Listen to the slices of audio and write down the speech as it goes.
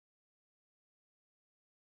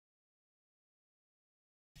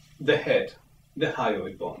The head, the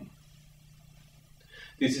hyoid bone.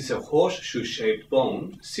 This is a horseshoe-shaped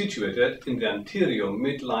bone situated in the anterior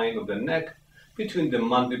midline of the neck between the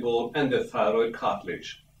mandible and the thyroid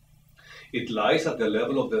cartilage. It lies at the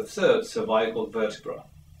level of the third cervical vertebra.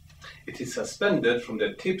 It is suspended from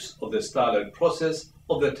the tips of the styloid process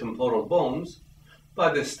of the temporal bones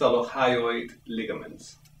by the stylohyoid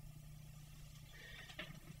ligaments.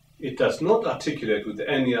 It does not articulate with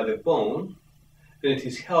any other bone, and it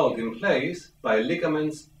is held in place by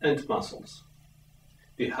ligaments and muscles.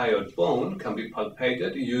 The hyoid bone can be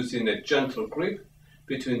palpated using a gentle grip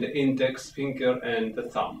between the index finger and the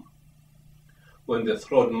thumb. When the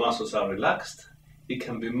throat muscles are relaxed, it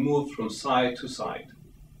can be moved from side to side.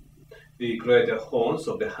 The greater horns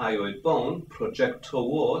of the hyoid bone project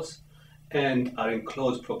towards and are in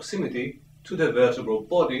close proximity to the vertebral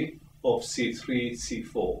body of C3,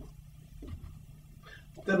 C4.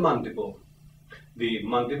 The mandible. The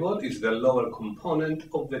mandible is the lower component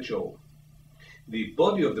of the jaw. The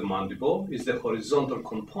body of the mandible is the horizontal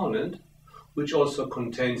component, which also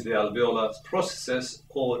contains the alveolar processes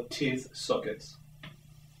or teeth sockets.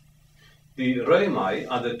 The rami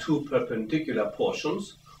are the two perpendicular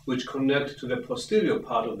portions which connect to the posterior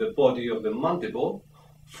part of the body of the mandible,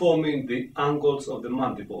 forming the angles of the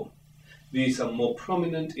mandible. These are more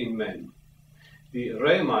prominent in men. The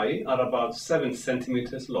rami are about 7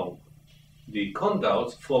 centimeters long. The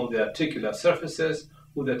condyles form the articular surfaces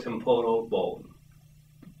with the temporal bone.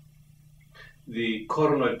 The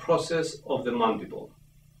coronoid process of the mandible.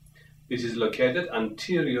 This is located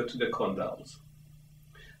anterior to the condyles.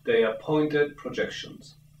 They are pointed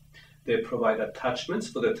projections. They provide attachments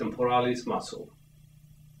for the temporalis muscle.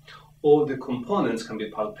 All the components can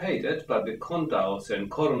be palpated, but the condyles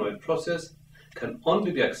and coronoid process can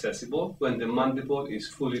only be accessible when the mandible is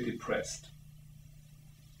fully depressed.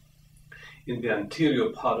 In the anterior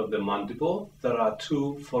part of the mandible, there are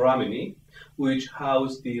two foraminae which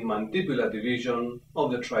house the mandibular division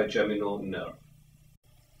of the trigeminal nerve.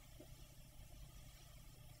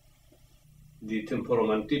 The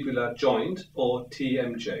temporomandibular joint, or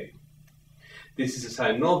TMJ. This is a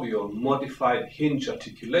synovial modified hinge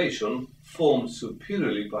articulation formed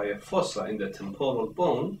superiorly by a fossa in the temporal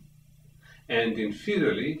bone and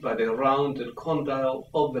inferiorly by the rounded condyle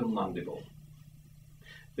of the mandible.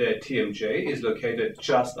 The TMJ is located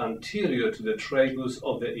just anterior to the tragus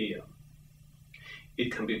of the ear.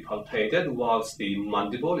 It can be palpated whilst the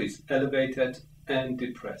mandible is elevated and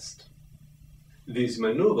depressed. This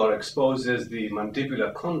maneuver exposes the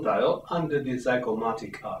mandibular condyle under the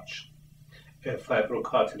zygomatic arch. A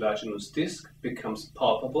fibrocartilaginous disc becomes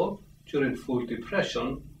palpable during full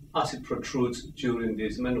depression as it protrudes during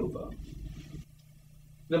this maneuver.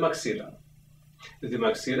 The maxilla. The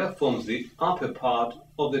maxilla forms the upper part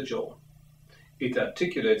of the jaw. It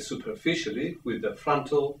articulates superficially with the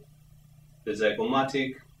frontal, the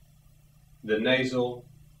zygomatic, the nasal,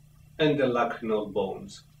 and the lacrymal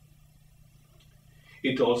bones.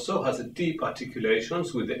 It also has deep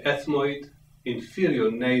articulations with the ethmoid, inferior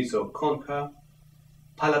nasoconcha,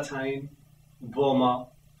 palatine, vomer,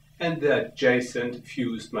 and the adjacent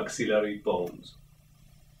fused maxillary bones.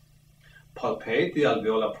 Palpate the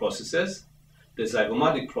alveolar processes, the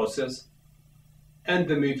zygomatic process, and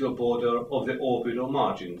the medial border of the orbital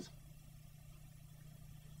margins.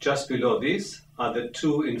 Just below this are the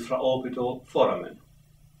two infraorbital foramen.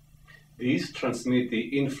 These transmit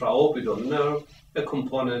the infraorbital nerve, a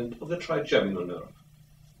component of the trigeminal nerve.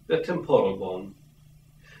 The temporal bone.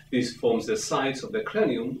 This forms the sides of the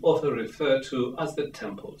cranium, often referred to as the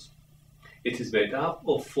temples. It is made up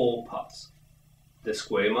of 4 parts. The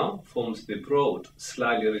squama forms the broad,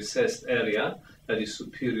 slightly recessed area that is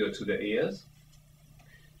superior to the ears.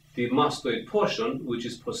 The mastoid portion, which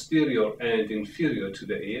is posterior and inferior to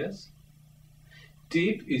the ears.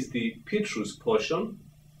 Deep is the petrous portion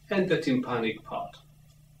and the tympanic part.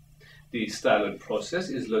 The styloid process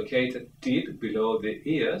is located deep below the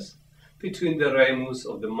ears, between the ramus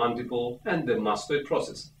of the mandible and the mastoid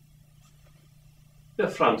process. The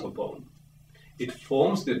frontal bone. It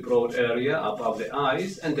forms the broad area above the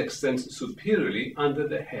eyes and extends superiorly under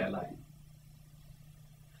the hairline.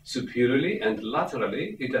 Superiorly and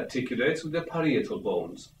laterally, it articulates with the parietal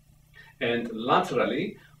bones, and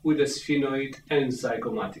laterally with the sphenoid and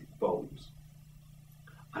zygomatic bones.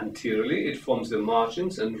 Anteriorly, it forms the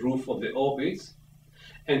margins and roof of the orbits,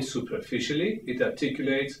 and superficially, it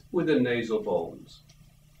articulates with the nasal bones.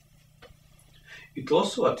 It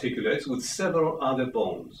also articulates with several other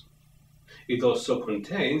bones. It also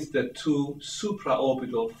contains the two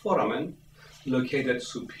supraorbital foramen located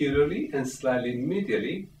superiorly and slightly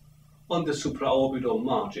medially on the supraorbital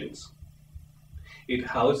margins. It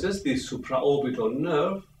houses the supraorbital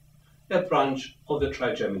nerve, a branch of the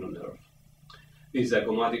trigeminal nerve. The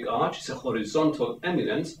zygomatic arch is a horizontal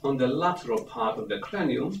eminence on the lateral part of the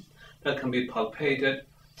cranium that can be palpated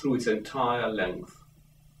through its entire length.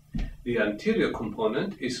 The anterior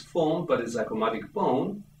component is formed by the zygomatic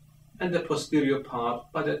bone and the posterior part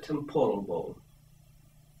by the temporal bone.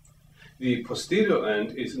 The posterior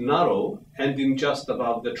end is narrow, ending just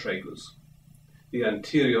above the tragus. The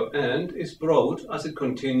anterior end is broad as it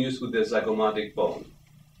continues with the zygomatic bone.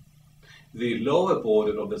 The lower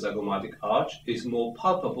border of the zygomatic arch is more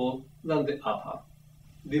palpable than the upper.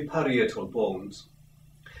 The parietal bones.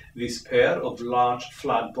 This pair of large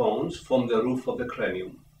flat bones form the roof of the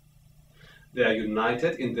cranium. They are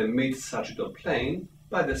united in the mid-sagittal plane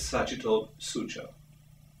by the sagittal suture.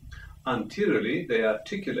 Anteriorly, they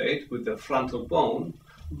articulate with the frontal bone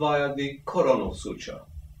via the coronal suture.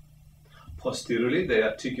 Posteriorly, they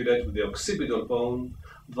articulate with the occipital bone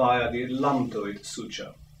via the lambdoid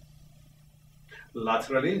suture.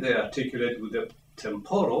 Laterally, they articulate with the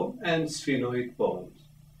temporal and sphenoid bones.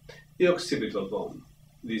 The occipital bone.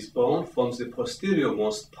 This bone forms the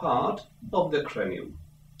posterior-most part of the cranium.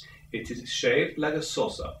 It is shaped like a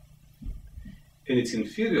saucer. In its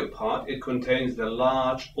inferior part, it contains the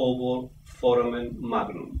large oval foramen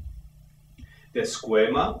magnum. The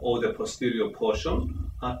squama, or the posterior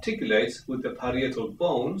portion, articulates with the parietal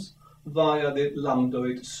bones via the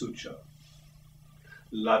lambdoid suture.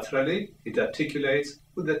 Laterally, it articulates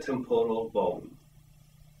with the temporal bone.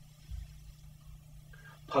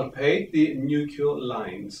 Palpate the nuchal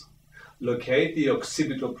lines. Locate the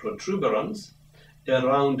occipital protuberance, a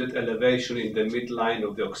rounded elevation in the midline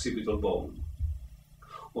of the occipital bone.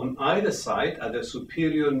 On either side are the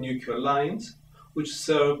superior nuchal lines, which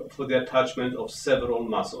serve for the attachment of several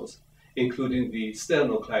muscles, including the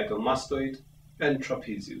sternocleidomastoid and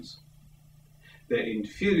trapezius. The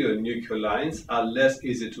inferior nuchal lines are less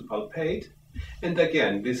easy to palpate, and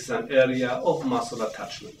again, this is an area of muscle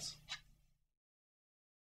attachments.